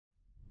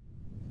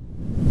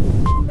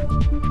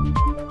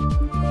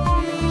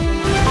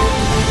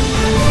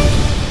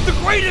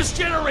greatest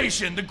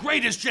generation, the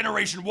greatest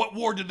generation. What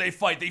war did they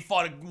fight? They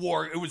fought a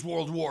war, it was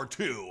World War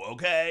II,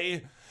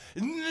 okay?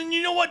 And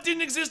you know what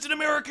didn't exist in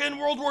America in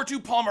World War II?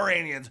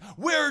 Pomeranians.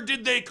 Where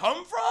did they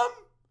come from?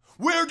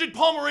 Where did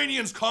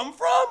Pomeranians come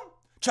from?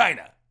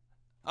 China.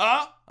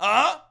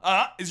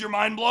 Is your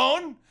mind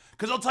blown?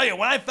 Because I'll tell you,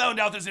 when I found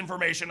out this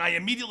information, I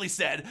immediately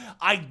said,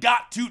 I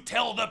got to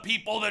tell the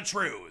people the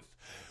truth.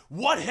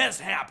 What has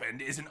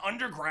happened is an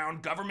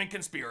underground government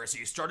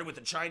conspiracy started with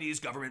the Chinese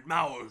government,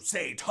 Mao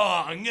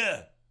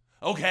Zedong,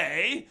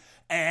 okay?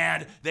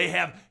 And they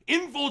have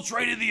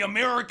infiltrated the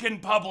American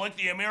public,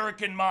 the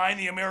American mind,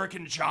 the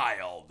American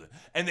child.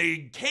 And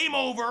they came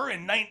over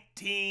in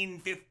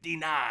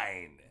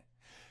 1959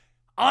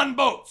 on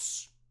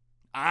boats.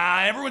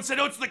 Everyone said,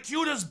 oh, it's the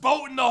cutest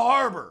boat in the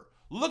harbor.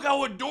 Look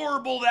how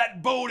adorable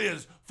that boat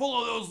is,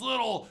 full of those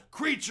little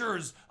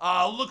creatures,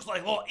 looks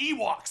like little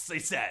Ewoks, they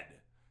said.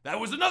 That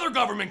was another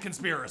government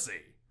conspiracy.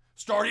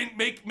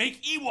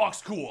 Make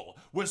Ewoks cool.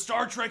 Was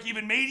Star Trek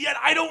even made yet?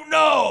 I don't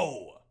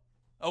know.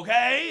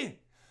 Okay?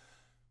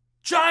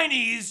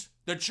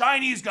 The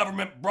Chinese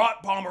government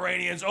brought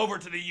Pomeranians over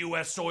to the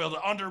US soil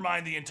to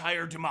undermine the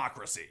entire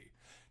democracy.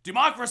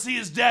 Democracy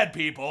is dead,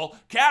 people.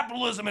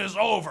 Capitalism is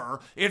over.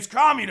 It's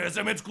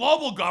communism, it's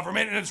global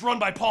government, and it's run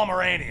by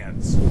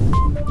Pomeranians.